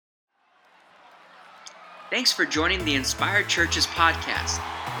Thanks for joining the Inspired Churches podcast.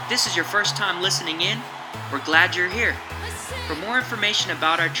 If this is your first time listening in, we're glad you're here. For more information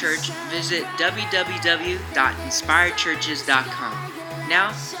about our church, visit www.inspiredchurches.com.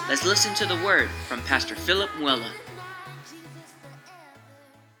 Now, let's listen to the word from Pastor Philip Muella.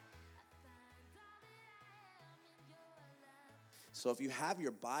 So if you have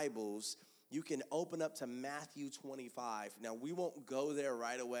your Bibles, you can open up to Matthew 25. Now, we won't go there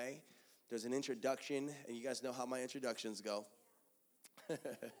right away. There's an introduction, and you guys know how my introductions go.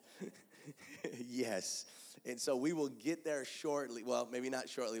 Yes. And so we will get there shortly. Well, maybe not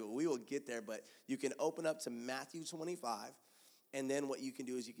shortly, but we will get there. But you can open up to Matthew 25, and then what you can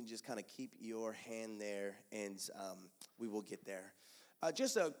do is you can just kind of keep your hand there, and we will get there.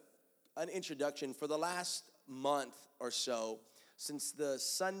 Just an introduction. For the last month or so, since the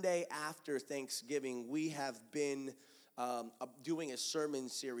Sunday after Thanksgiving, we have been doing a sermon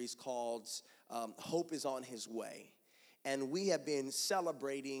series called Hope is on His Way. And we have been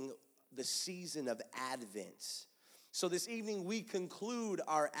celebrating the season of Advent. So this evening we conclude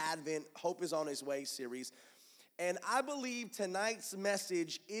our Advent Hope is on His Way series. And I believe tonight's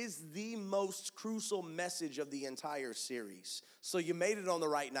message is the most crucial message of the entire series. So you made it on the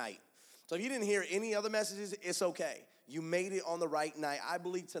right night. So if you didn't hear any other messages, it's okay. You made it on the right night. I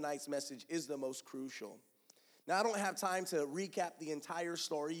believe tonight's message is the most crucial. Now, I don't have time to recap the entire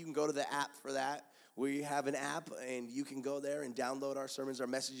story. You can go to the app for that. We have an app, and you can go there and download our sermons, our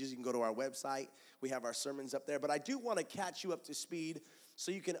messages. You can go to our website. We have our sermons up there. But I do want to catch you up to speed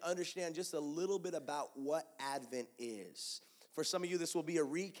so you can understand just a little bit about what Advent is. For some of you, this will be a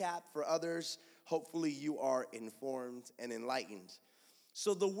recap. For others, hopefully you are informed and enlightened.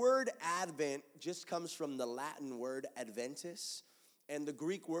 So the word Advent just comes from the Latin word Adventus, and the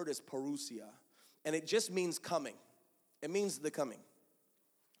Greek word is parousia, and it just means coming. It means the coming.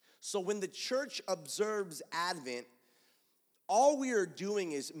 So when the church observes Advent, all we are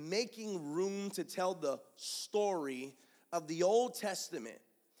doing is making room to tell the story of the Old Testament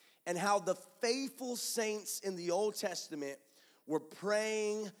and how the faithful saints in the Old Testament were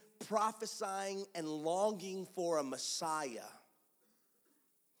praying, prophesying, and longing for a Messiah.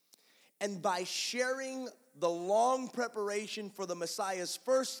 And by sharing the long preparation for the Messiah's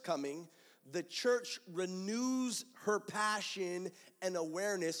first coming, the church renews her passion and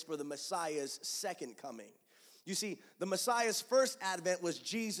awareness for the Messiah's second coming. You see, the Messiah's first advent was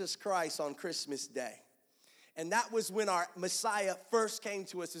Jesus Christ on Christmas Day. And that was when our Messiah first came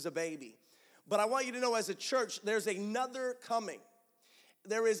to us as a baby. But I want you to know, as a church, there's another coming.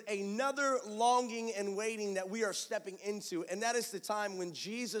 There is another longing and waiting that we are stepping into, and that is the time when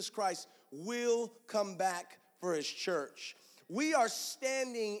Jesus Christ will come back for his church. We are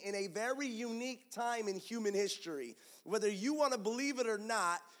standing in a very unique time in human history. Whether you want to believe it or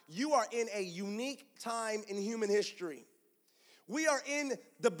not, you are in a unique time in human history. We are in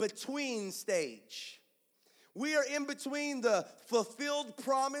the between stage. We are in between the fulfilled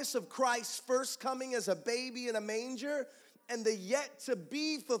promise of Christ's first coming as a baby in a manger and the yet to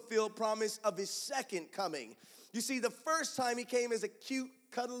be fulfilled promise of his second coming. You see, the first time he came as a cute,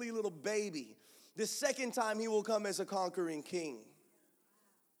 cuddly little baby. The second time he will come as a conquering king.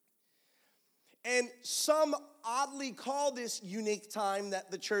 And some oddly call this unique time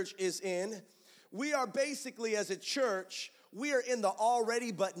that the church is in. We are basically, as a church, we are in the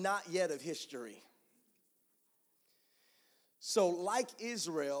already but not yet of history. So like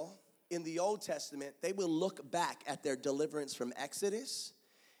Israel in the Old Testament, they will look back at their deliverance from Exodus,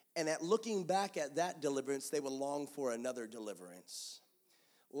 and at looking back at that deliverance, they will long for another deliverance.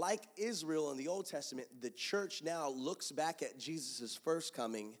 Like Israel in the Old Testament, the church now looks back at Jesus' first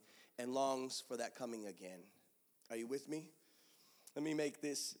coming and longs for that coming again. Are you with me? Let me make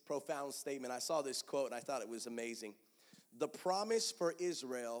this profound statement. I saw this quote, and I thought it was amazing. The promise for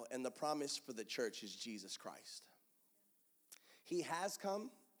Israel and the promise for the church is Jesus Christ. He has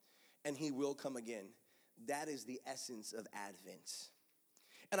come, and he will come again. That is the essence of Advent.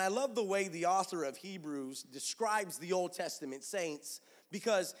 And I love the way the author of Hebrews describes the Old Testament saints,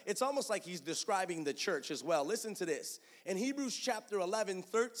 because it's almost like he's describing the church as well. Listen to this. In Hebrews chapter 11,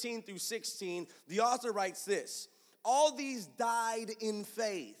 13 through 16, the author writes this: all these died in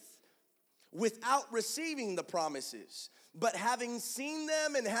faith without receiving the promises, but having seen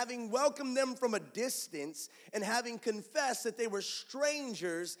them and having welcomed them from a distance and having confessed that they were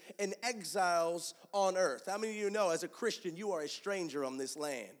strangers and exiles on earth. How many of you know, as a Christian, you are a stranger on this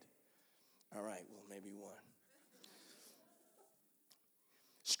land? All right, well, maybe one.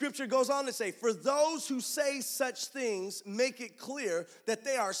 Scripture goes on to say, for those who say such things make it clear that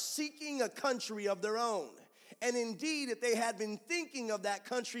they are seeking a country of their own. And indeed, if they had been thinking of that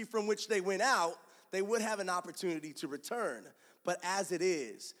country from which they went out, they would have an opportunity to return. But as it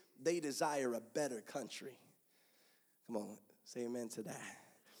is, they desire a better country. Come on, say amen to that.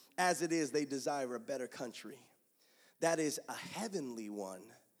 As it is, they desire a better country. That is a heavenly one.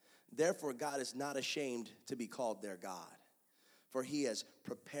 Therefore, God is not ashamed to be called their God, for he has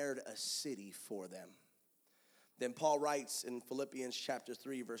prepared a city for them. Then Paul writes in Philippians chapter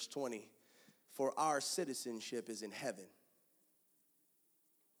 3, verse 20, for our citizenship is in heaven.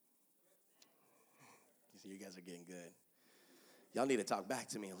 You see, you guys are getting good. Y'all need to talk back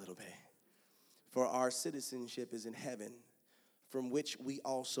to me a little bit. For our citizenship is in heaven, from which we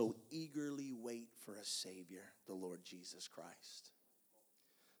also eagerly wait for a Savior, the Lord Jesus Christ.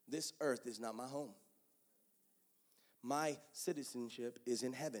 This earth is not my home. My citizenship is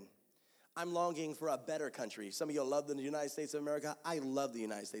in heaven. I'm longing for a better country. Some of you love the United States of America. I love the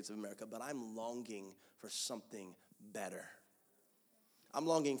United States of America, but I'm longing for something better. I'm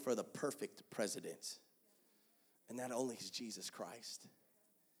longing for the perfect president, and that only is Jesus Christ.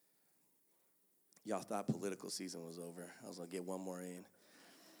 Y'all thought political season was over. I was going to get one more in.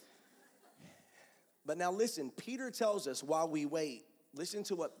 But now listen, Peter tells us while we wait, listen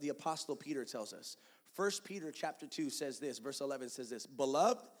to what the Apostle Peter tells us. 1 Peter chapter 2 says this, verse 11 says this,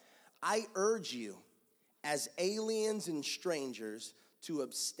 beloved, I urge you as aliens and strangers to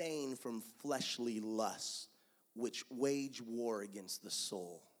abstain from fleshly lusts, which wage war against the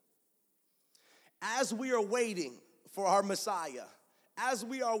soul. As we are waiting for our Messiah, as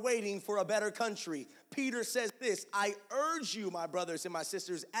we are waiting for a better country, Peter says this, I urge you, my brothers and my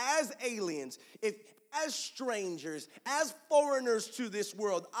sisters, as aliens, as strangers, as foreigners to this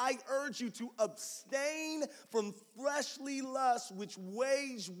world, I urge you to abstain from fleshly lusts which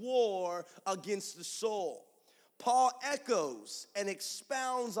wage war against the soul. Paul echoes and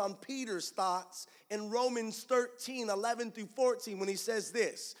expounds on Peter's thoughts in Romans 13, 11 through 14 when he says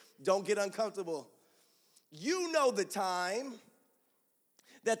this, don't get uncomfortable. You know the time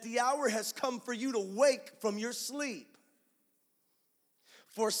that the hour has come for you to wake from your sleep.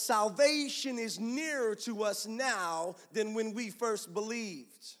 For salvation is nearer to us now than when we first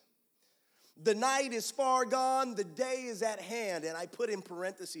believed. The night is far gone, the day is at hand. And I put in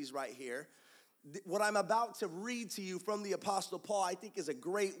parentheses right here, what I'm about to read to you from the Apostle Paul, I think is a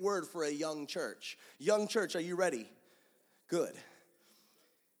great word for a young church. Young church, are you ready? Good.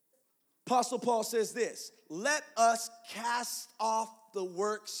 Apostle Paul says this, let us cast off the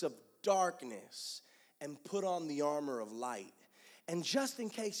works of darkness and put on the armor of light. And just in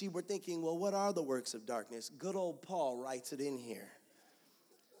case you were thinking, well, what are the works of darkness? Good old Paul writes it in here.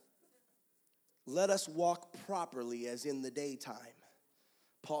 Let us walk properly as in the daytime.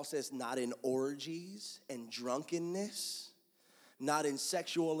 Paul says, not in orgies and drunkenness, not in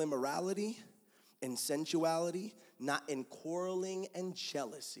sexual immorality and sensuality, not in quarreling and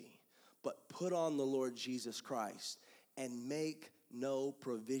jealousy, but put on the Lord Jesus Christ and make no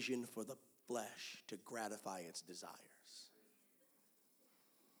provision for the flesh to gratify its desires.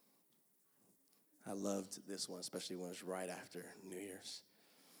 I loved this one, especially when it was right after New Year's.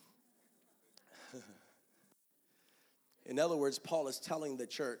 In other words, Paul is telling the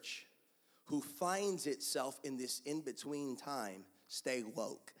church who finds itself in this in-between time, stay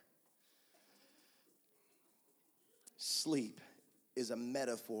woke. Sleep is a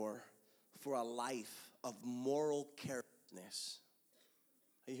metaphor for a life of moral carelessness.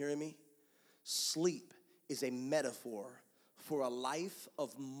 Are you hearing me? Sleep is a metaphor for a life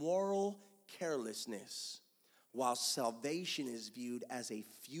of moral carelessness, while salvation is viewed as a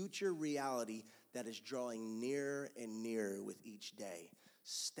future reality that is drawing nearer and nearer with each day.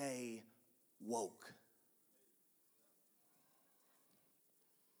 Stay woke.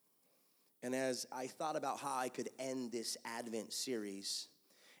 And as I thought about how I could end this Advent series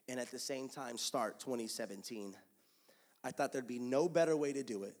and at the same time start 2017, I thought there'd be no better way to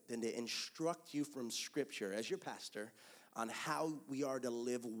do it than to instruct you from Scripture as your pastor on how we are to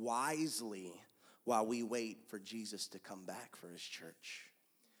live wisely while we wait for Jesus to come back for his church.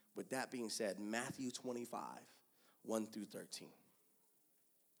 With that being said, Matthew 25, 1 through 13.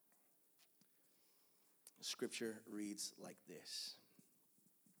 Scripture reads like this.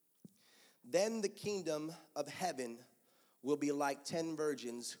 Then the kingdom of heaven will be like 10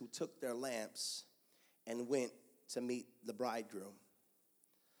 virgins who took their lamps and went to meet the bridegroom.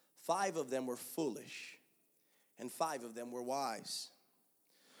 5 of them were foolish, and 5 of them were wise.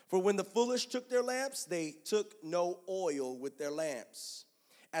 For when the foolish took their lamps, they took no oil with their lamps.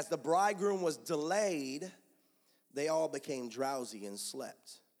 As the bridegroom was delayed, they all became drowsy and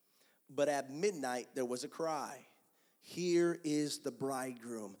slept. But at midnight there was a cry, here is the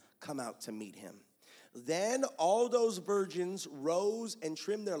bridegroom, come out to meet him. Then all those virgins rose and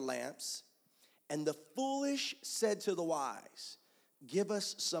trimmed their lamps. And the foolish said to the wise, give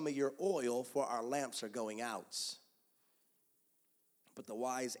us some of your oil, for our lamps are going out. But the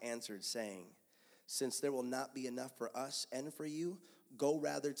wise answered, saying, since there will not be enough for us and for you, go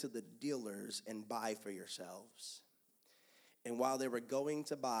rather to the dealers and buy for yourselves. And while they were going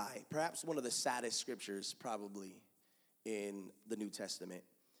to buy, perhaps one of the saddest scriptures probably in the New Testament,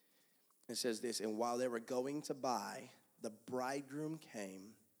 it says this, and while they were going to buy, the bridegroom came,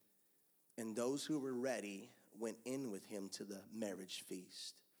 and those who were ready went in with him to the marriage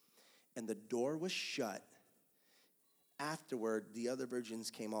feast. And the door was shut. Afterward, the other virgins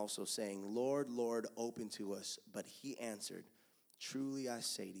came also, saying, Lord, Lord, open to us. But he answered, truly I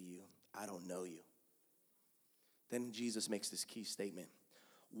say to you, I don't know you. Then Jesus makes this key statement.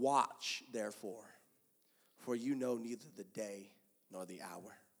 Watch, therefore, for you know neither the day nor the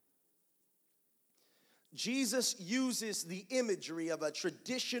hour. Jesus uses the imagery of a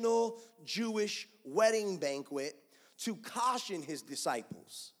traditional Jewish wedding banquet to caution his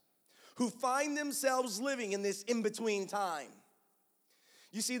disciples who find themselves living in this in-between time.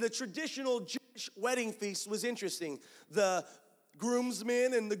 You see, the traditional Jewish wedding feast was interesting. The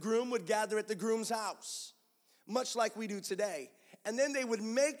groomsmen and the groom would gather at the groom's house, much like we do today. And then they would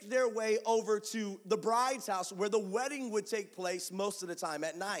make their way over to the bride's house where the wedding would take place most of the time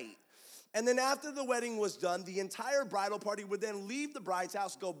at night. And then after the wedding was done, the entire bridal party would then leave the bride's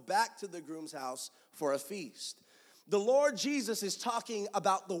house, go back to the groom's house for a feast. The Lord Jesus is talking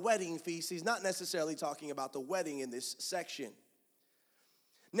about the wedding feast. He's not necessarily talking about the wedding in this section.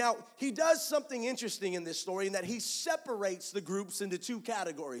 Now, he does something interesting in this story in that he separates the groups into two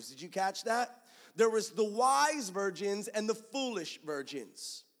categories. Did you catch that? There was the wise virgins and the foolish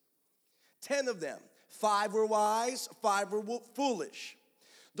virgins. 10 of them. 5 were wise, 5 were foolish.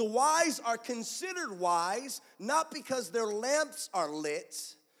 The wise are considered wise not because their lamps are lit,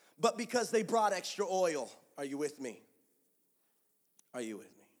 but because they brought extra oil. Are you with me? Are you with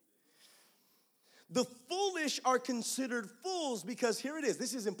me? The foolish are considered fools because, here it is,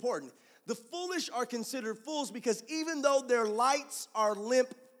 this is important. The foolish are considered fools because even though their lights are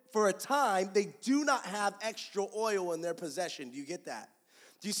limp for a time, they do not have extra oil in their possession. Do you get that?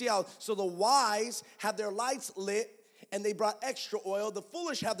 Do you see how, so the wise have their lights lit and they brought extra oil. The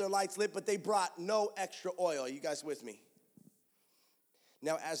foolish have their lights lit, but they brought no extra oil. Are you guys with me?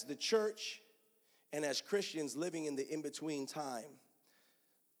 Now, as the church and as Christians living in the in-between time,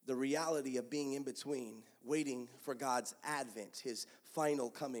 the reality of being in between, waiting for God's advent, his final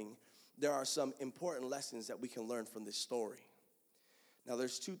coming, there are some important lessons that we can learn from this story. Now,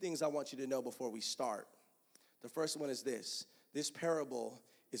 there's 2 things I want you to know before we start. The first one is this. This parable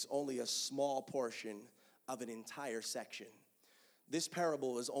is only a small portion of an entire section. This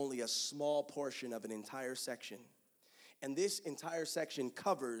parable is only a small portion of an entire section. And this entire section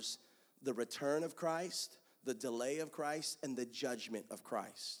covers the return of Christ, the delay of Christ, and the judgment of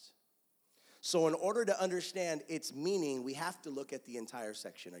Christ. So in order to understand its meaning, we have to look at the entire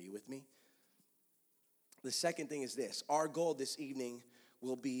section. Are you with me? The second thing is this. Our goal this evening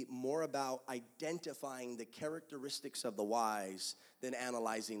will be more about identifying the characteristics of the wise than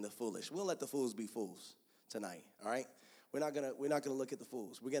analyzing the foolish. We'll let the fools be fools tonight, all right? We're not gonna look at the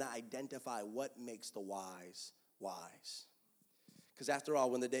fools. We're gonna identify what makes the wise wise. Because after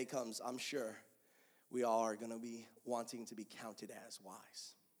all, when the day comes, I'm sure we all are gonna be wanting to be counted as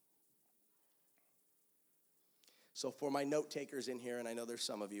wise. So for my note takers in here, and I know there's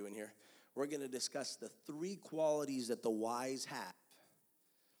some of you in here, we're gonna discuss the 3 qualities that the wise have.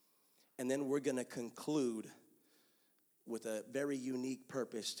 And then we're gonna conclude with a very unique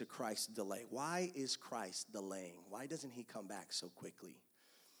purpose to Christ's delay. Why is Christ delaying? Why doesn't he come back so quickly?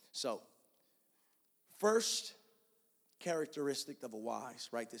 So, first characteristic of a wise,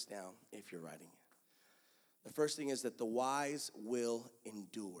 write this down if you're writing it. The first thing is that the wise will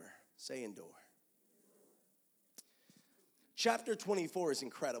endure. Say endure. Chapter 24 is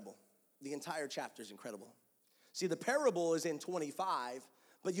incredible. The entire chapter is incredible. See, the parable is in 25,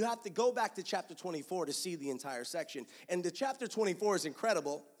 but you have to go back to chapter 24 to see the entire section. And the chapter 24 is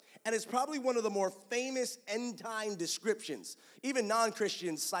incredible, and it's probably one of the more famous end-time descriptions. Even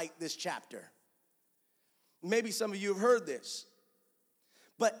non-Christians cite this chapter. Maybe some of you have heard this.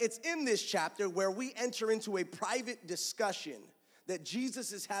 But it's in this chapter where we enter into a private discussion that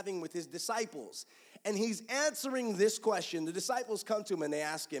Jesus is having with his disciples. And he's answering this question. The disciples come to him and they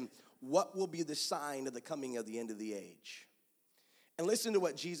ask him, what will be the sign of the coming of the end of the age? And listen to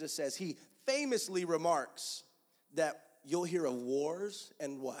what Jesus says. He famously remarks that you'll hear of wars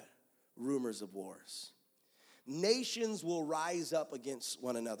and what? Rumors of wars. Nations will rise up against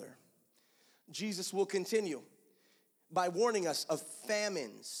one another. Jesus will continue by warning us of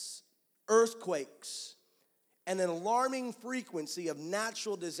famines, earthquakes, and an alarming frequency of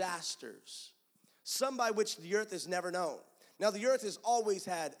natural disasters, some by which the earth has never known. Now, the earth has always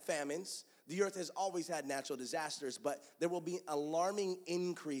had famines. The earth has always had natural disasters, but there will be alarming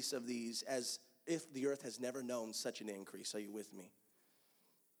increase of these as if the earth has never known such an increase. Are you with me?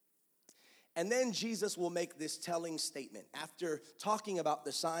 And then Jesus will make this telling statement. After talking about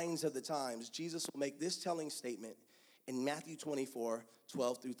the signs of the times, Jesus will make this telling statement in Matthew 24,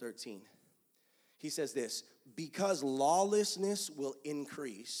 12 through 13. He says this, because lawlessness will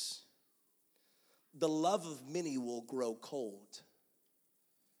increase, the love of many will grow cold.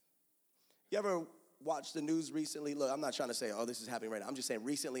 You ever watched the news recently? Look, I'm not trying to say, oh, this is happening right now. I'm just saying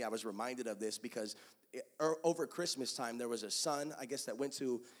recently I was reminded of this because over Christmas time, there was a son, I guess, that went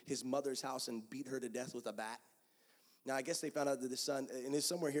to his mother's house and beat her to death with a bat. Now, I guess they found out that the son, and it's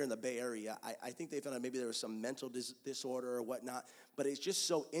somewhere here in the Bay Area, I think they found out maybe there was some mental disorder or whatnot, but it's just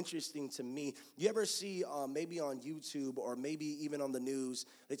so interesting to me. You ever see maybe on YouTube or maybe even on the news,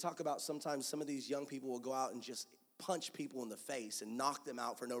 they talk about sometimes some of these young people will go out and just punch people in the face and knock them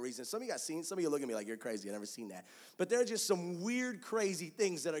out for no reason. Some of you look at me like, you're crazy, I've never seen that. But there are just some weird, crazy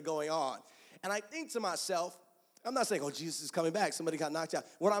things that are going on. And I think to myself, I'm not saying, oh, Jesus is coming back. Somebody got knocked out.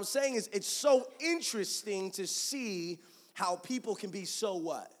 What I'm saying is it's so interesting to see how people can be so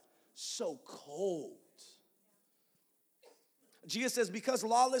what? So cold. Jesus says, because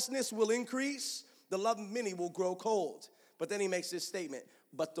lawlessness will increase, the love of many will grow cold. But then he makes this statement,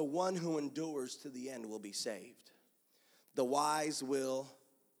 but the one who endures to the end will be saved. The wise will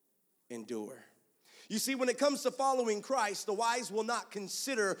endure. You see, when it comes to following Christ, the wise will not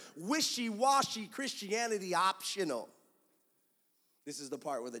consider wishy-washy Christianity optional. This is the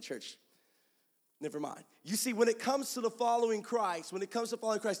part where the church, never mind. You see, when it comes to the following Christ,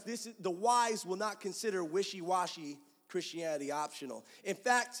 the wise will not consider wishy-washy Christianity optional. In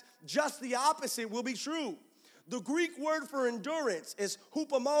fact, just the opposite will be true. The Greek word for endurance is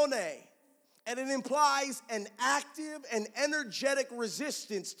hupomone, and it implies an active and energetic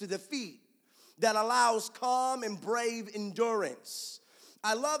resistance to defeat that allows calm and brave endurance.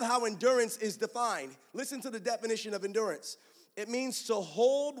 I love how endurance is defined. Listen to the definition of endurance. It means to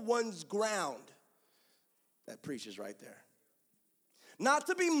hold one's ground. That preaches right there. Not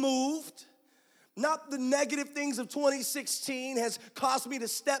to be moved. Not the negative things of 2016 has caused me to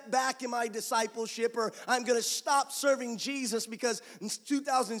step back in my discipleship, or I'm going to stop serving Jesus because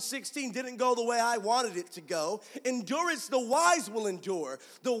 2016 didn't go the way I wanted it to go. Endurance, the wise will endure.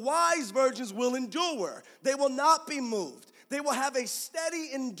 The wise virgins will endure. They will not be moved. They will have a steady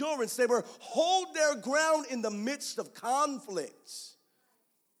endurance. They will hold their ground in the midst of conflicts.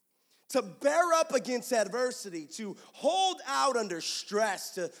 To bear up against adversity, to hold out under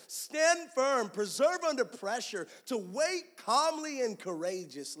stress, to stand firm, preserve under pressure, to wait calmly and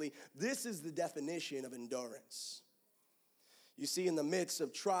courageously. This is the definition of endurance. You see, in the midst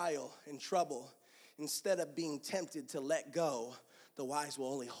of trial and trouble, instead of being tempted to let go, the wise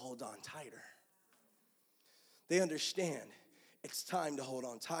will only hold on tighter. They understand it's time to hold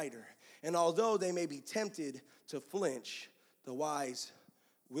on tighter. And although they may be tempted to flinch, the wise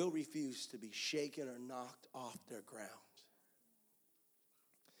will refuse to be shaken or knocked off their ground.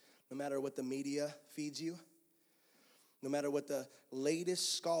 No matter what the media feeds you, no matter what the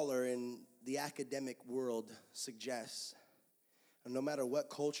latest scholar in the academic world suggests, and no matter what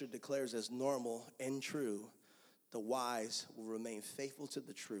culture declares as normal and true, the wise will remain faithful to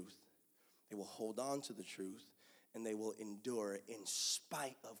the truth. They will hold on to the truth, and they will endure in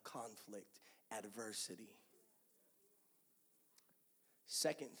spite of conflict, adversity.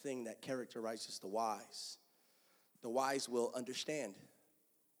 Second thing that characterizes the wise will understand.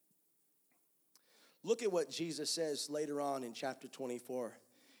 Look at what Jesus says later on in chapter 24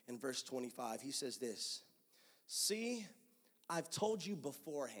 in verse 25. He says this, see, I've told you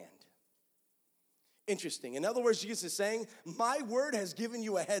beforehand. Interesting. In other words, Jesus is saying, my word has given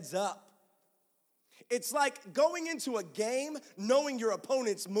you a heads up. It's like going into a game knowing your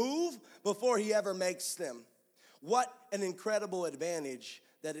opponent's move before he ever makes them. What an incredible advantage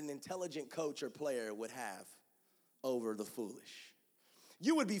that an intelligent coach or player would have over the foolish.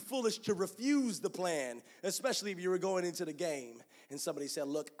 You would be foolish to refuse the plan, especially if you were going into the game and somebody said,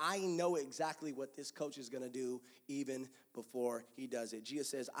 look, I know exactly what this coach is going to do even before he does it. Jesus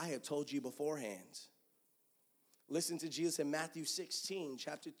says, I have told you beforehand. Listen to Jesus in Matthew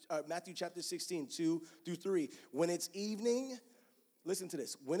chapter 16, 2 through 3. When it's evening, listen to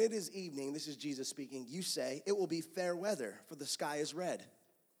this. When it is evening, this is Jesus speaking, you say, it will be fair weather, for the sky is red.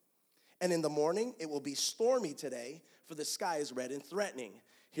 And in the morning, it will be stormy today, for the sky is red and threatening.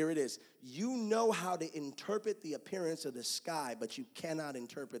 Here it is. You know how to interpret the appearance of the sky, but you cannot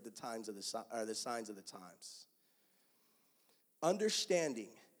interpret the signs of the times. Understanding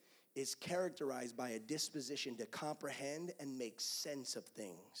is characterized by a disposition to comprehend and make sense of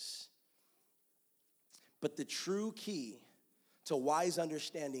things. But the true key to wise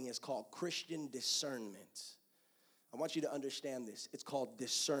understanding is called Christian discernment. I want you to understand this. It's called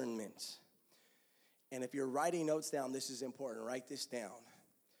discernment. And if you're writing notes down, this is important. Write this down.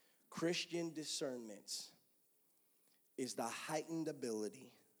 Christian discernment is the heightened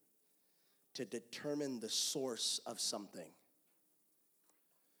ability to determine the source of something.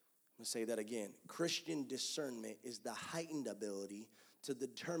 I'm going to say that again. Christian discernment is the heightened ability to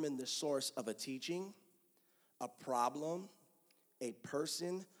determine the source of a teaching, a problem, a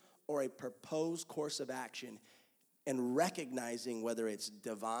person, or a proposed course of action, and recognizing whether it's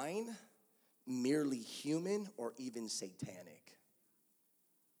divine, merely human, or even satanic.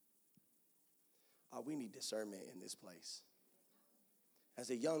 We need discernment in this place.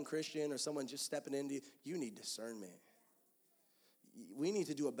 As a young Christian or someone just stepping into, you need discernment. We need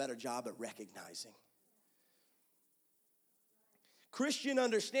to do a better job at recognizing. Christian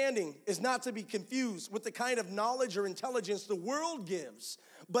understanding is not to be confused with the kind of knowledge or intelligence the world gives,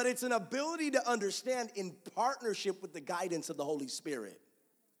 but it's an ability to understand in partnership with the guidance of the Holy Spirit.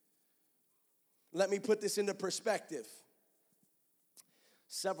 Let me put this into perspective.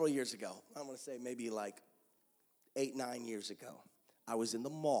 Several years ago, I'm going to say maybe like 8-9 years ago, I was in the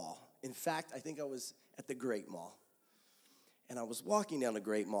mall. In fact, I think I was at the Great Mall. And I was walking down the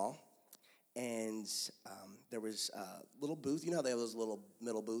Great Mall, and there was a little booth. You know how they have those little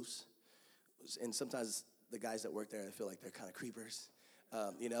middle booths? And sometimes the guys that work there, I feel like they're kind of creepers.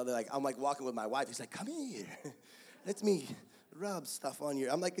 They're like, I'm like walking with my wife. He's like, come here. Let me rub stuff on you.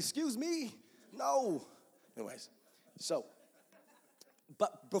 I'm like, excuse me? No. Anyways,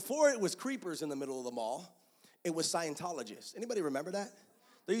 but before it was creepers in the middle of the mall, it was Scientologists. Anybody remember that?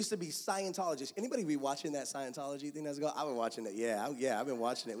 There used to be Scientologists. Anybody be watching that Scientology thing that's going? I've been watching it. Yeah, I've been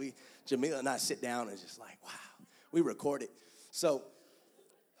watching it. Jamila and I sit down and just like, wow, we record it. So,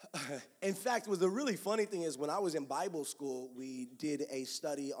 in fact, the really funny thing is when I was in Bible school, we did a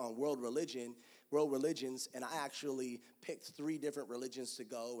study on world religions, and I actually picked 3 different religions to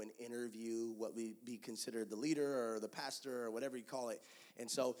go and interview what would be considered the leader or the pastor or whatever you call it. And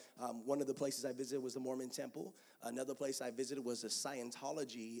so one of the places I visited was the Mormon Temple. Another place I visited was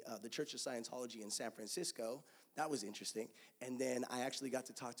the Church of Scientology in San Francisco. That was interesting. And then I actually got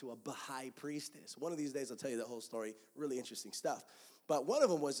to talk to a Baha'i priestess. One of these days I'll tell you the whole story. Really interesting stuff. But one of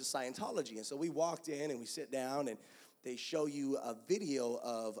them was the Scientology. And so we walked in and we sit down and they show you a video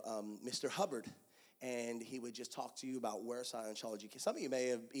of Mr. Hubbard. And he would just talk to you about where Scientology came. Some of you may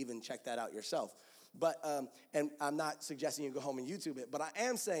have even checked that out yourself. But, and I'm not suggesting you go home and YouTube it, but I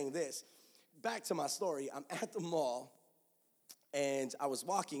am saying this. Back to my story, I'm at the mall, and I was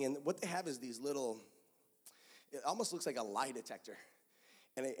walking, and what they have is these little, it almost looks like a lie detector.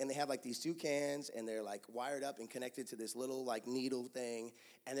 And they have like these 2 cans, and they're like wired up and connected to this little like needle thing.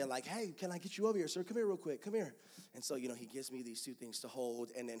 And they're like, hey, can I get you over here, sir? Come here real quick, come here. And so, he gives me these 2 things to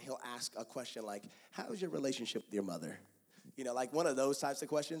hold, and then he'll ask a question like, how's your relationship with your mother? Like one of those types of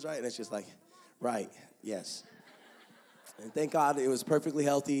questions, right? And it's just like, right, yes. And thank God it was perfectly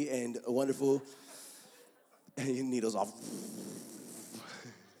healthy and wonderful. And your needles off.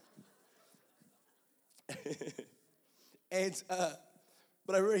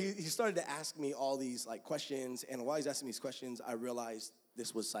 But I remember he started to ask me all these like questions, and while he's asking these questions, I realized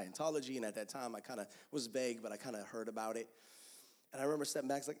this was Scientology, and at that time I kind of was vague, but I kind of heard about it. And I remember stepping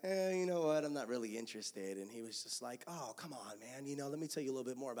back, like, you know what, I'm not really interested. And he was just like, oh, come on, man, let me tell you a little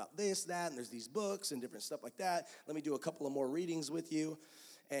bit more about this, that, and there's these books and different stuff like that. Let me do a couple of more readings with you.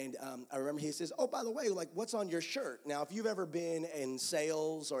 And I remember he says, oh, by the way, like, what's on your shirt? Now, if you've ever been in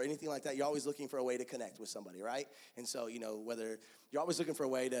sales or anything like that, you're always looking for a way to connect with somebody, right? And so, whether you're always looking for a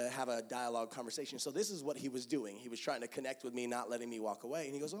way to have a dialogue conversation. So this is what he was doing. He was trying to connect with me, not letting me walk away.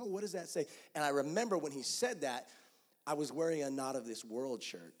 And he goes, oh, what does that say? And I remember when he said that, I was wearing a Not of This World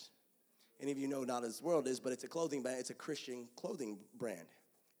shirt. Any of you know Not of This World is, but it's a clothing brand. It's a Christian clothing brand.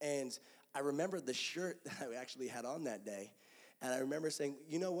 And I remember the shirt that I actually had on that day. And I remember saying,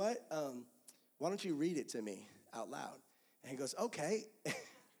 you know what? Why don't you read it to me out loud? And he goes, okay.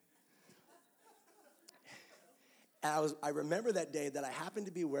 And I remember that day that I happened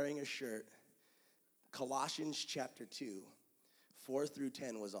to be wearing a shirt. Colossians chapter 2, 4 through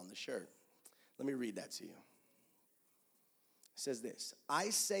 10 was on the shirt. Let me read that to you. It says this, I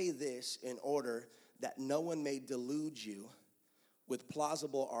say this in order that no one may delude you with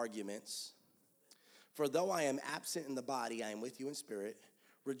plausible arguments. For though I am absent in the body, I am with you in spirit,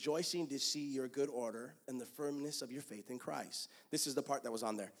 rejoicing to see your good order and the firmness of your faith in Christ. This is the part that was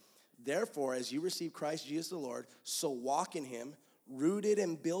on there. Therefore, as you receive Christ Jesus the Lord, so walk in him, rooted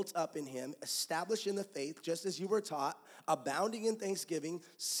and built up in him, established in the faith, just as you were taught, abounding in thanksgiving.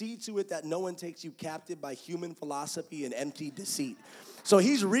 See to it that no one takes you captive by human philosophy and empty deceit. So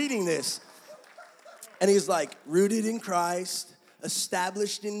he's reading this, and he's like, rooted in Christ,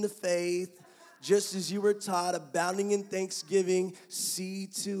 established in the faith, just as you were taught, abounding in thanksgiving. See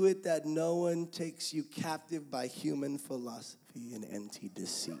to it that no one takes you captive by human philosophy and empty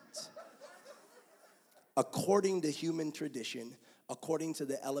deceit. According to human tradition, according to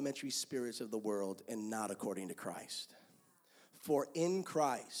the elementary spirits of the world, and not according to Christ. For in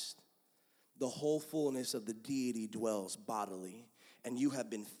Christ, the whole fullness of the deity dwells bodily, and you have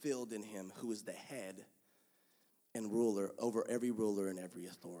been filled in him who is the head and ruler over every ruler and every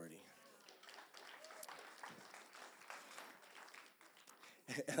authority.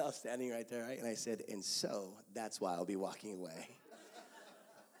 And I was standing right there, right? And I said, and so that's why I'll be walking away.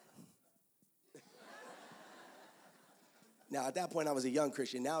 Now, at that point, I was a young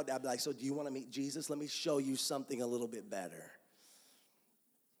Christian. Now, I'd be like, so do you want to meet Jesus? Let me show you something a little bit better.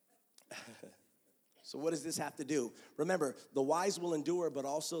 So what does this have to do? Remember, the wise will endure, but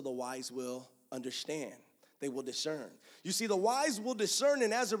also the wise will understand. They will discern. You see, the wise will discern,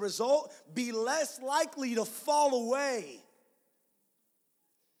 and as a result, be less likely to fall away.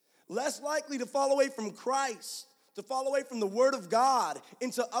 Less likely to fall away from Christ, to fall away from the Word of God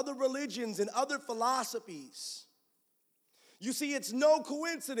into other religions and other philosophies. You see, it's no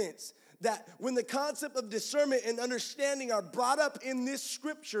coincidence that when the concept of discernment and understanding are brought up in this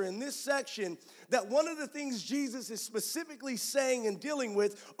scripture, in this section, that one of the things Jesus is specifically saying and dealing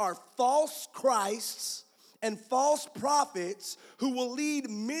with are false Christs and false prophets who will lead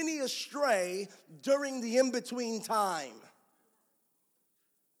many astray during the in-between time.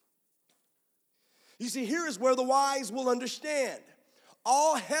 You see, here is where the wise will understand.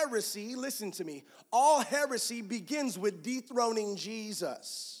 All heresy, listen to me, all heresy begins with dethroning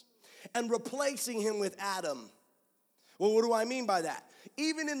Jesus and replacing him with Adam. Well, what do I mean by that?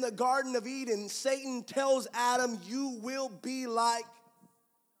 Even in the Garden of Eden, Satan tells Adam, you will be like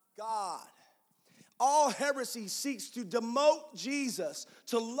God. All heresy seeks to demote Jesus,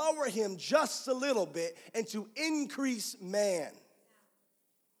 to lower him just a little bit, and to increase man.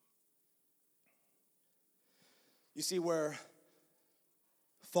 You see, where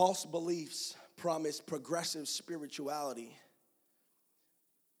false beliefs promise progressive spirituality,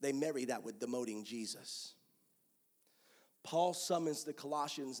 they marry that with demoting Jesus. Paul summons the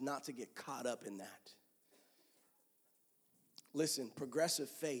Colossians not to get caught up in that. Listen, progressive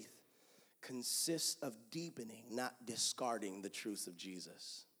faith consists of deepening, not discarding the truth of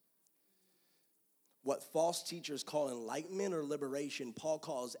Jesus. What false teachers call enlightenment or liberation, Paul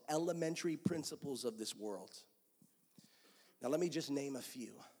calls elementary principles of this world. Now, let me just name a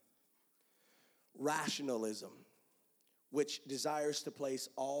few. Rationalism, which desires to place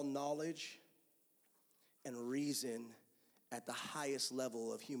all knowledge and reason at the highest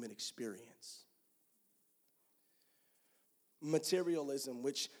level of human experience. Materialism,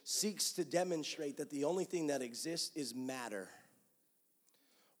 which seeks to demonstrate that the only thing that exists is matter.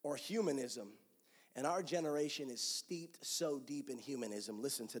 Or humanism, and our generation is steeped so deep in humanism.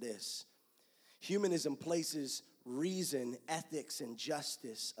 Listen to this. Humanism places reason, ethics, and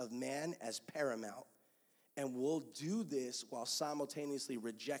justice of man as paramount, and will do this while simultaneously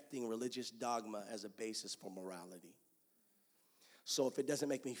rejecting religious dogma as a basis for morality. So if it doesn't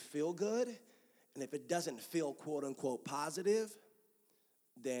make me feel good, and if it doesn't feel quote-unquote positive,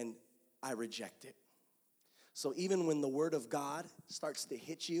 then I reject it. So even when the Word of God starts to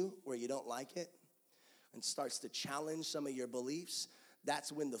hit you where you don't like it, and starts to challenge some of your beliefs,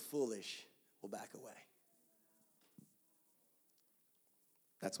 that's when the foolish will back away.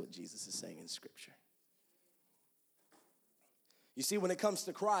 That's what Jesus is saying in Scripture. You see, when it comes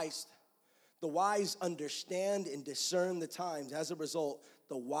to Christ, the wise understand and discern the times. As a result,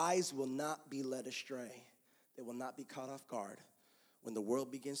 the wise will not be led astray. They will not be caught off guard when the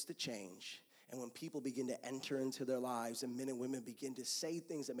world begins to change and when people begin to enter into their lives and men and women begin to say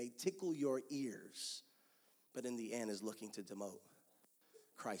things that may tickle your ears, but in the end is looking to demote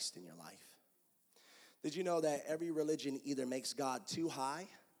Christ in your life. Did you know that every religion either makes God too high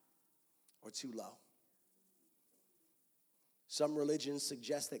or too low? Some religions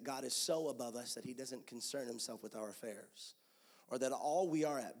suggest that God is so above us that he doesn't concern himself with our affairs, or that all we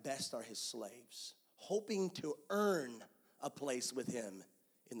are at best are his slaves, hoping to earn a place with him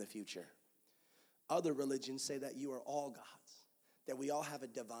in the future. Other religions say that you are all God's, that we all have a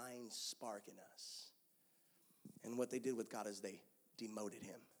divine spark in us. And what they did with God is they demoted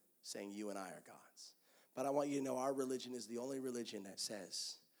him, saying, you and I are gods. But I want you to know our religion is the only religion that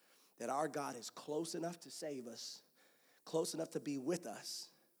says that our God is close enough to save us, close enough to be with us.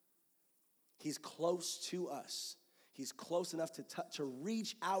 He's close to us. He's close enough to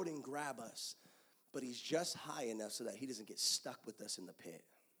reach out and grab us. But he's just high enough so that he doesn't get stuck with us in the pit.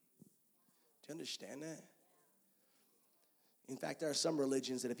 Do you understand that? In fact, there are some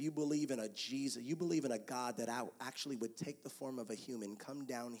religions that if you believe in a Jesus, you believe in a God that actually would take the form of a human, come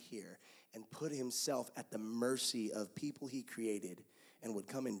down here, and put himself at the mercy of people he created and would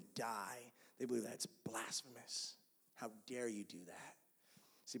come and die, they believe that's blasphemous. How dare you do that?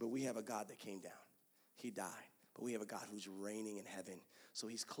 See, but we have a God that came down. He died. But we have a God who's reigning in heaven. So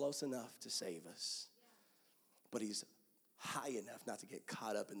he's close enough to save us. But he's high enough not to get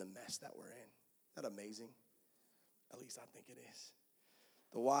caught up in the mess that we're in. Isn't that amazing? At least I think it is.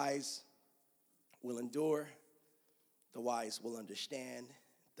 The wise will endure. The wise will understand.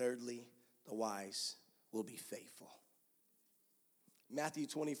 Thirdly, the wise will be faithful. Matthew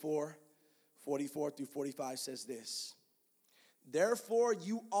 24, 44 through 45 says this. Therefore,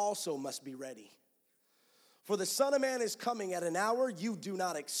 you also must be ready. For the Son of Man is coming at an hour you do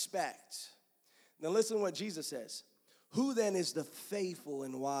not expect. Now listen to what Jesus says. Who then is the faithful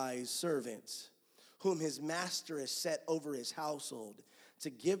and wise servant whom his master has set over his household to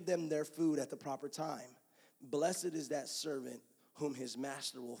give them their food at the proper time? Blessed is that servant whom his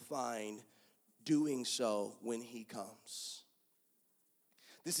master will find doing so when he comes.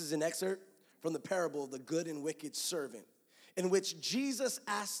 This is an excerpt from the parable of the good and wicked servant, in which Jesus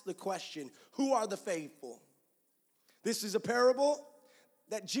asks the question, who are the faithful? This is a parable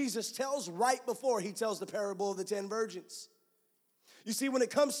that Jesus tells right before he tells the parable of the 10 virgins. You see, when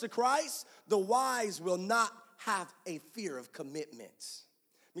it comes to Christ, the wise will not have a fear of commitment.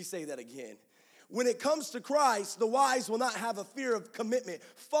 Let me say that again. When it comes to Christ, the wise will not have a fear of commitment.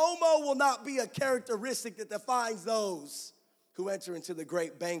 FOMO will not be a characteristic that defines those who enter into the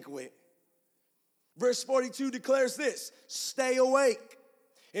great banquet. Verse 42 declares this, stay awake.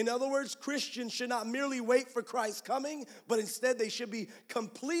 In other words, Christians should not merely wait for Christ's coming, but instead they should be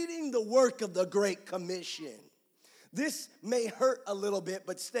completing the work of the Great Commission. This may hurt a little bit,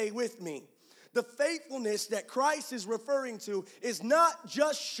 but stay with me. The faithfulness that Christ is referring to is not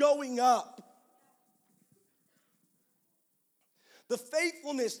just showing up. The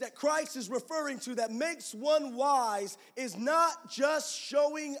faithfulness that Christ is referring to that makes one wise is not just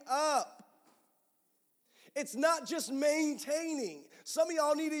showing up. It's not just maintaining. Some of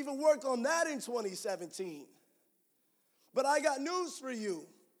y'all need to even work on that in 2017. But I got news for you.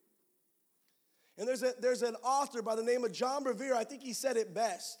 And there's an author by the name of John Bevere. I think he said it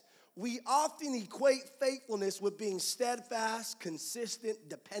best. We often equate faithfulness with being steadfast, consistent,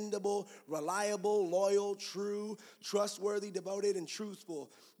 dependable, reliable, loyal, true, trustworthy, devoted, and truthful.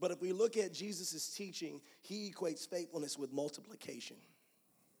 But if we look at Jesus' teaching, he equates faithfulness with multiplication.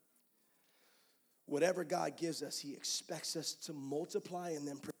 Whatever God gives us, he expects us to multiply and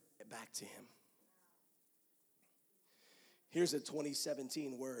then bring it back to him. Here's a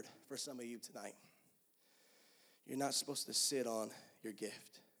 2017 word for some of you tonight. You're not supposed to sit on your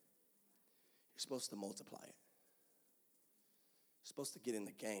gift. You're supposed to multiply it. You're supposed to get in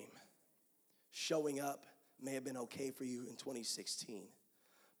the game. Showing up may have been okay for you in 2016,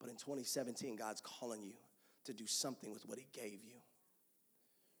 but in 2017, God's calling you to do something with what he gave you.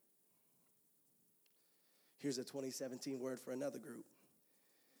 Here's a 2017 word for another group.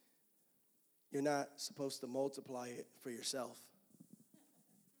 You're not supposed to multiply it for yourself.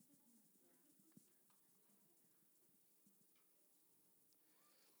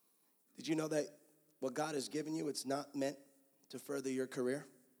 Did you know that what God has given you, it's not meant to further your career?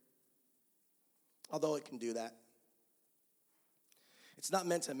 Although it can do that. It's not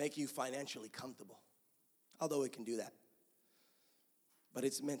meant to make you financially comfortable. Although it can do that. But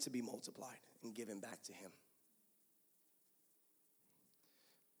it's meant to be multiplied and given back to him.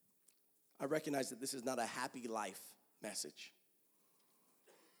 I recognize that this is not a happy life message.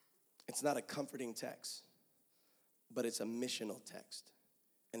 It's not a comforting text, but it's a missional text.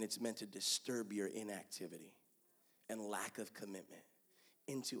 And it's meant to disturb your inactivity and lack of commitment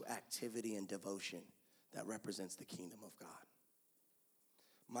into activity and devotion that represents the kingdom of God.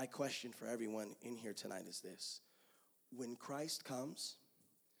 My question for everyone in here tonight is this. When Christ comes,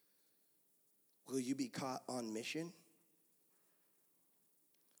 will you be caught on mission?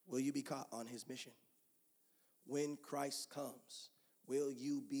 Will you be caught on his mission? When Christ comes, will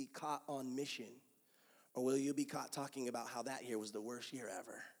you be caught on mission? Or will you be caught talking about how that year was the worst year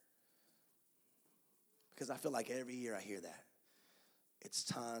ever? Because I feel like every year I hear that. It's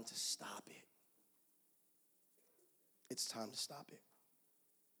time to stop it. It's time to stop it.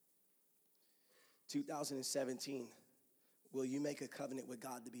 2017, will you make a covenant with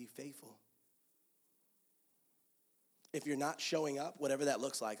God to be faithful? If you're not showing up, whatever that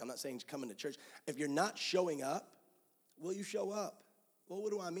looks like, I'm not saying coming to church. If you're not showing up, will you show up? Well,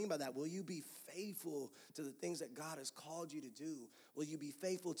 what do I mean by that? Will you be faithful to the things that God has called you to do? Will you be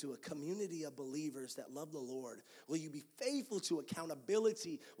faithful to a community of believers that love the Lord? Will you be faithful to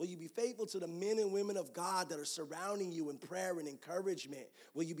accountability? Will you be faithful to the men and women of God that are surrounding you in prayer and encouragement?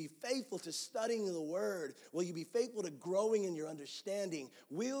 Will you be faithful to studying the Word? Will you be faithful to growing in your understanding?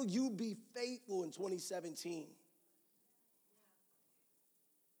 Will you be faithful in 2017?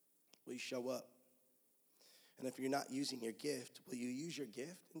 Will you show up? And if you're not using your gift, will you use your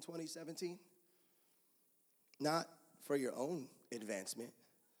gift in 2017? Not for your own advancement,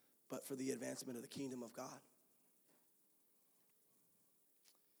 but for the advancement of the kingdom of God.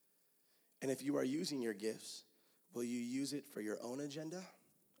 And if you are using your gifts, will you use it for your own agenda?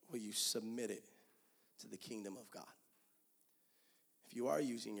 Or will you submit it to the kingdom of God? If you are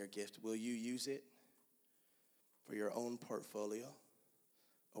using your gift, will you use it for your own portfolio?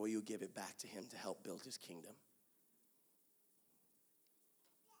 Or will you give it back to him to help build his kingdom?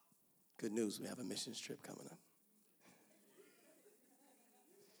 Good news, we have a missions trip coming up.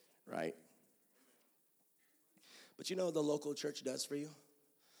 Right? But you know what the local church does for you?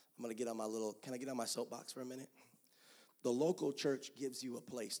 I'm going to get on can I get on my soapbox for a minute? The local church gives you a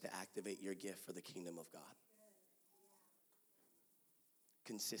place to activate your gift for the kingdom of God.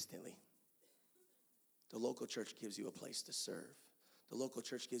 Consistently. The local church gives you a place to serve. The local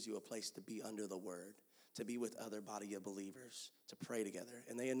church gives you a place to be under the word, to be with other body of believers, to pray together.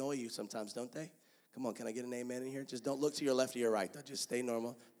 And they annoy you sometimes, don't they? Come on, can I get an amen in here? Just don't look to your left or your right, though. Just stay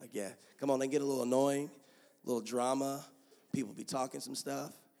normal. Like, yeah. Come on, they get a little annoying, a little drama. People be talking some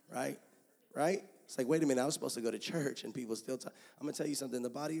stuff, right? Right? It's like, wait a minute, I was supposed to go to church, and people still talk. I'm going to tell you something. The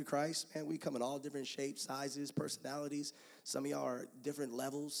body of Christ, man, we come in all different shapes, sizes, personalities. Some of y'all are different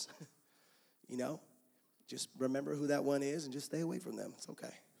levels, you know? Just remember who that one is and just stay away from them. It's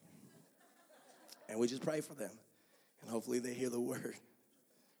okay. And we just pray for them. And hopefully they hear the word.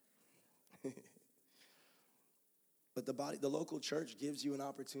 But the local church gives you an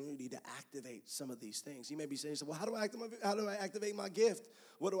opportunity to activate some of these things. You may be saying, well, how do I activate my gift?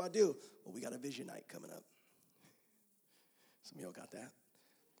 What do I do? Well, we got a vision night coming up. Some of y'all got that.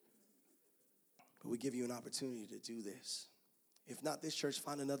 But we give you an opportunity to do this. If not this church,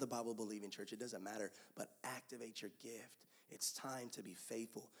 find another Bible-believing church. It doesn't matter. But activate your gift. It's time to be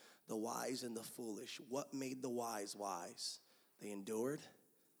faithful. The wise and the foolish. What made the wise wise? They endured,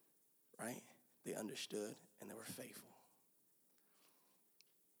 right? They understood, and they were faithful.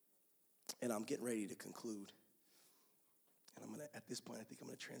 And I'm getting ready to conclude. And at this point, I think I'm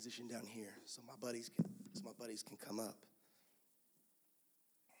going to transition down here so my buddies can come up.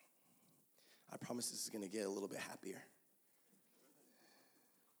 I promise this is going to get a little bit happier.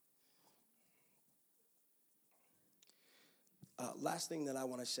 Last thing that I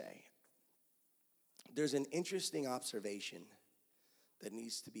want to say. There's an interesting observation that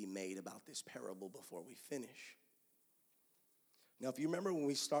needs to be made about this parable before we finish. Now, if you remember when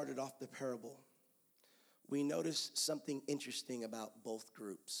we started off the parable, we noticed something interesting about both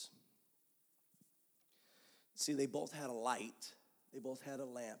groups. See, they both had a light, they both had a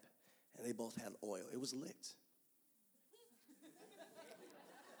lamp, and they both had oil. It was lit.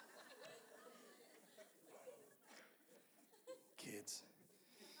 Kids.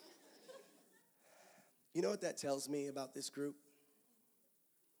 You know what that tells me about this group?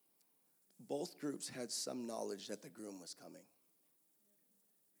 Both groups had some knowledge that the groom was coming.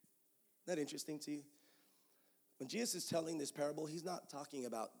 Isn't that interesting to you? When Jesus is telling this parable, he's not talking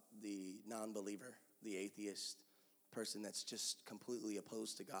about the non-believer, the atheist person that's just completely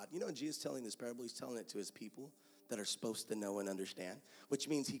opposed to God. You know, when Jesus is telling this parable, he's telling it to his people that are supposed to know and understand, which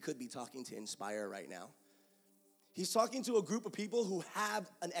means he could be talking to Inspire right now. He's talking to a group of people who have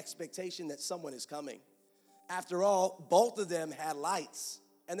an expectation that someone is coming. After all, both of them had lights,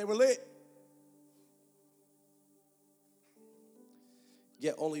 and they were lit.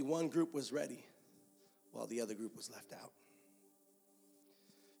 Yet only one group was ready, while the other group was left out.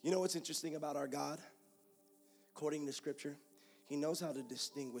 You know what's interesting about our God? According to Scripture, he knows how to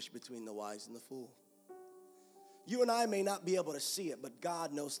distinguish between the wise and the fool. You and I may not be able to see it, but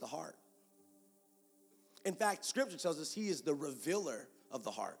God knows the heart. In fact, Scripture tells us he is the revealer of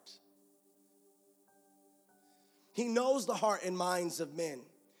the heart. He knows the heart and minds of men.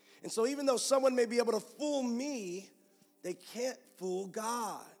 And so even though someone may be able to fool me, they can't fool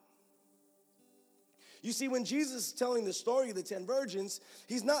God. You see, when Jesus is telling the story of the 10 virgins,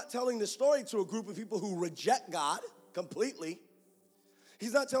 he's not telling the story to a group of people who reject God completely.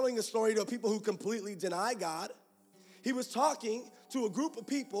 He's not telling a story to people who completely deny God. He was talking to a group of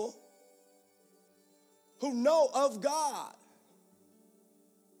people who know of God.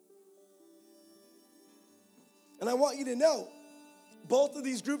 And I want you to know, both of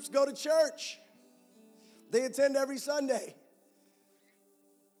these groups go to church. They attend every Sunday.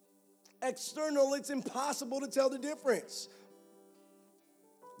 External, it's impossible to tell the difference.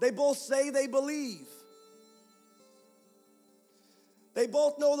 They both say they believe. They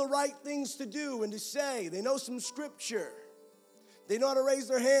both know the right things to do and to say. They know some scripture. They know how to raise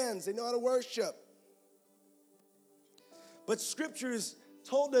their hands. They know how to worship. But scripture has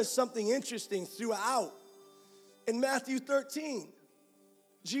told us something interesting throughout. In Matthew 13,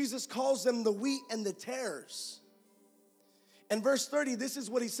 Jesus calls them the wheat and the tares. In verse 30, this is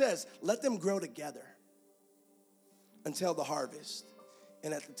what he says: let them grow together until the harvest.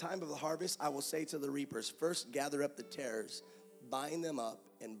 And at the time of the harvest, I will say to the reapers, first gather up the tares, bind them up,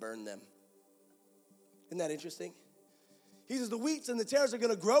 and burn them. Isn't that interesting? He says the wheats and the tares are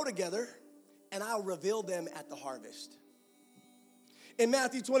going to grow together, and I'll reveal them at the harvest. In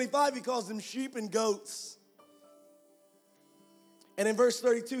Matthew 25, he calls them sheep and goats. And in verse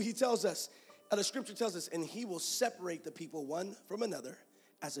 32, he tells us, the scripture tells us, and he will separate the people one from another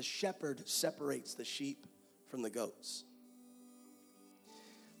as a shepherd separates the sheep from the goats.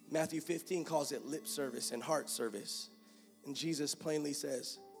 Matthew 15 calls it lip service and heart service. And Jesus plainly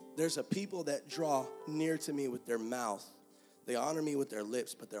says, there's a people that draw near to me with their mouth. They honor me with their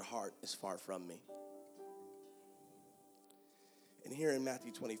lips, but their heart is far from me. And here in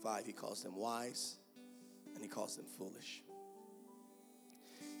Matthew 25, he calls them wise and he calls them foolish.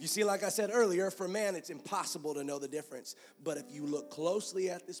 You see, like I said earlier, for man, it's impossible to know the difference. But if you look closely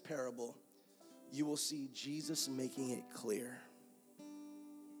at this parable, you will see Jesus making it clear.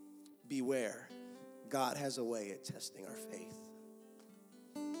 Beware, God has a way at testing our faith.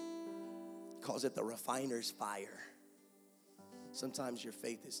 He calls it the refiner's fire. Sometimes your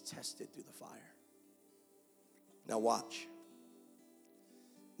faith is tested through the fire. Now watch.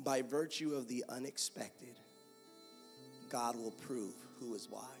 By virtue of the unexpected, God will prove who is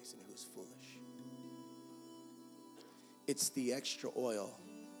wise and who is foolish. It's the extra oil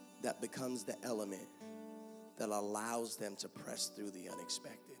that becomes the element that allows them to press through the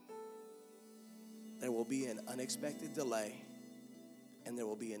unexpected. There will be an unexpected delay, and there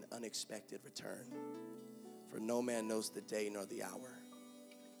will be an unexpected return. For no man knows the day nor the hour,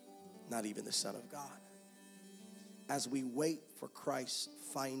 not even the Son of God. As we wait for Christ's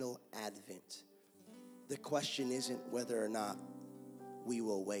final advent, the question isn't whether or not we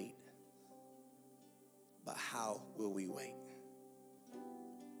will wait, but how will we wait?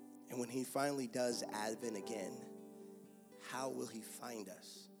 And when he finally does advent again, how will he find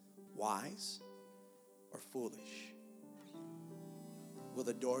us? Wise or foolish? Will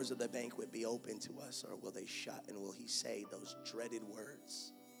the doors of the banquet be open to us, or will they shut? And will he say those dreaded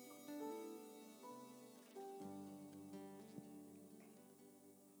words?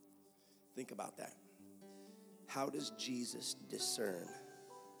 Think about that. How does Jesus discern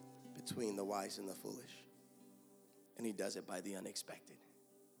between the wise and the foolish? And he does it by the unexpected.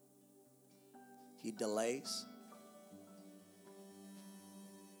 He delays,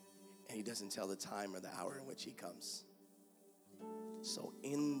 and he doesn't tell the time or the hour in which he comes. So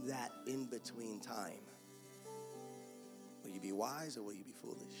in that in-between time, will you be wise or will you be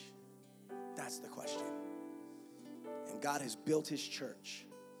foolish? That's the question. And God has built his church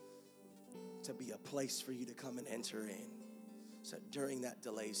to be a place for you to come and enter in. So during that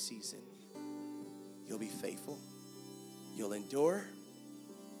delay season, you'll be faithful, you'll endure,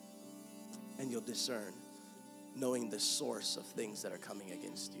 and you'll discern, knowing the source of things that are coming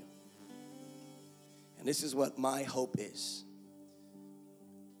against you. And this is what my hope is: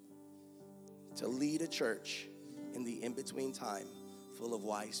 to lead a church in the in-between time full of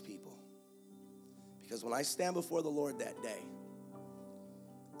wise people. Because when I stand before the Lord that day,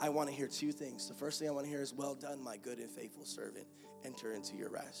 I want to hear two things. The first thing I want to hear is, well done, my good and faithful servant. Enter into your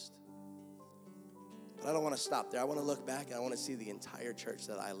rest. But I don't want to stop there. I want to look back and I want to see the entire church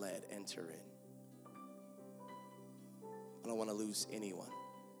that I led enter in. I don't want to lose anyone.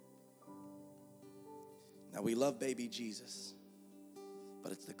 Now, we love baby Jesus,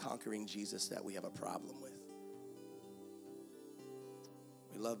 but it's the conquering Jesus that we have a problem with.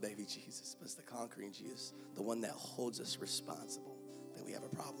 We love baby Jesus, but it's the conquering Jesus, the one that holds us responsible, that we have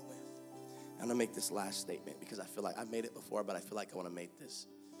a problem with. I'm going to make this last statement because I feel like I've made it before, but I feel like I want to make this.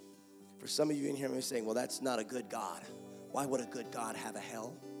 For some of you in here, may be saying, well, that's not a good God. Why would a good God have a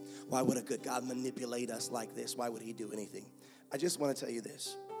hell? Why would a good God manipulate us like this? Why would he do anything? I just want to tell you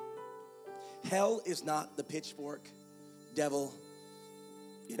this. Hell is not the pitchfork, devil,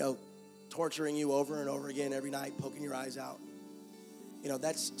 torturing you over and over again every night, poking your eyes out.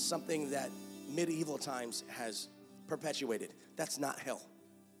 That's something that medieval times has perpetuated. That's not hell.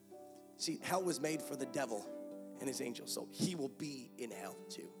 See, hell was made for the devil and his angels, so he will be in hell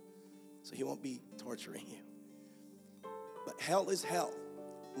too. So he won't be torturing you. But hell is hell,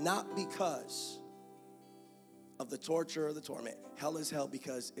 not because of the torture or the torment. Hell is hell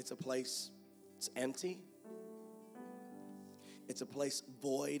because it's a place, it's empty. It's a place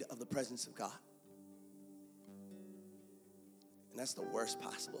void of the presence of God. And that's the worst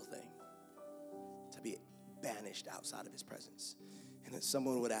possible thing, to be banished outside of his presence. And then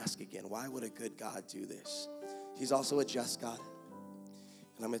someone would ask again, why would a good God do this? He's also a just God.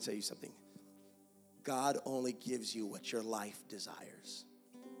 And I'm going to tell you something. God only gives you what your life desires.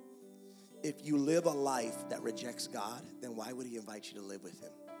 If you live a life that rejects God, then why would he invite you to live with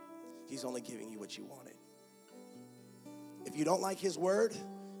him? He's only giving you what you wanted. If you don't like his word,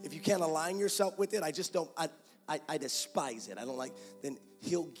 if you can't align yourself with it, I despise it. I don't like, then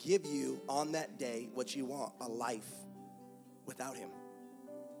he'll give you on that day what you want, a life without him.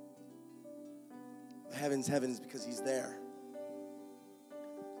 Heaven's because he's there.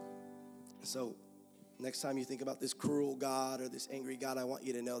 So next time you think about this cruel God or this angry God, I want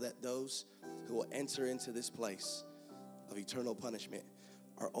you to know that those who will enter into this place of eternal punishment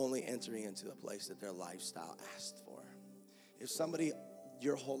are only entering into a place that their lifestyle asked for. If somebody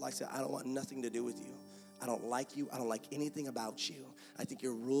your whole life said, I don't want nothing to do with you. I don't like you. I don't like anything about you. I think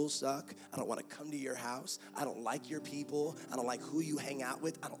your rules suck. I don't want to come to your house. I don't like your people. I don't like who you hang out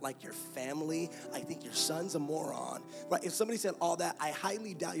with. I don't like your family. I think your son's a moron. Right? If somebody said all that, I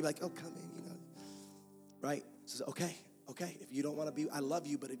highly doubt you'd be like, oh, come in, Right? So, okay. If you don't want to be, I love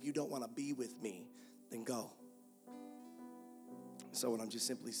you, but if you don't want to be with me, then go. So what I'm just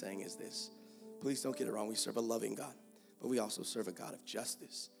simply saying is this. Please don't get it wrong. We serve a loving God, but we also serve a God of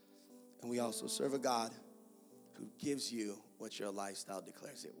justice. And we also serve a God who gives you what your lifestyle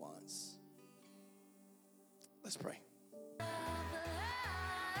declares it wants. Let's pray.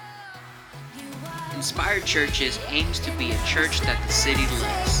 Inspired Churches aims to be a church that the city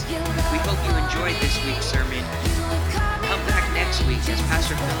loves. We hope you enjoyed this week's sermon. Come back next week as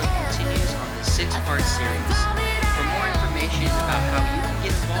Pastor Philip continues on the 6-part series. For more information about how you can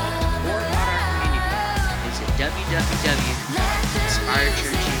get involved or about our community, visit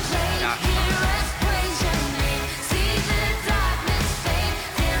www.inspiredchurch.com.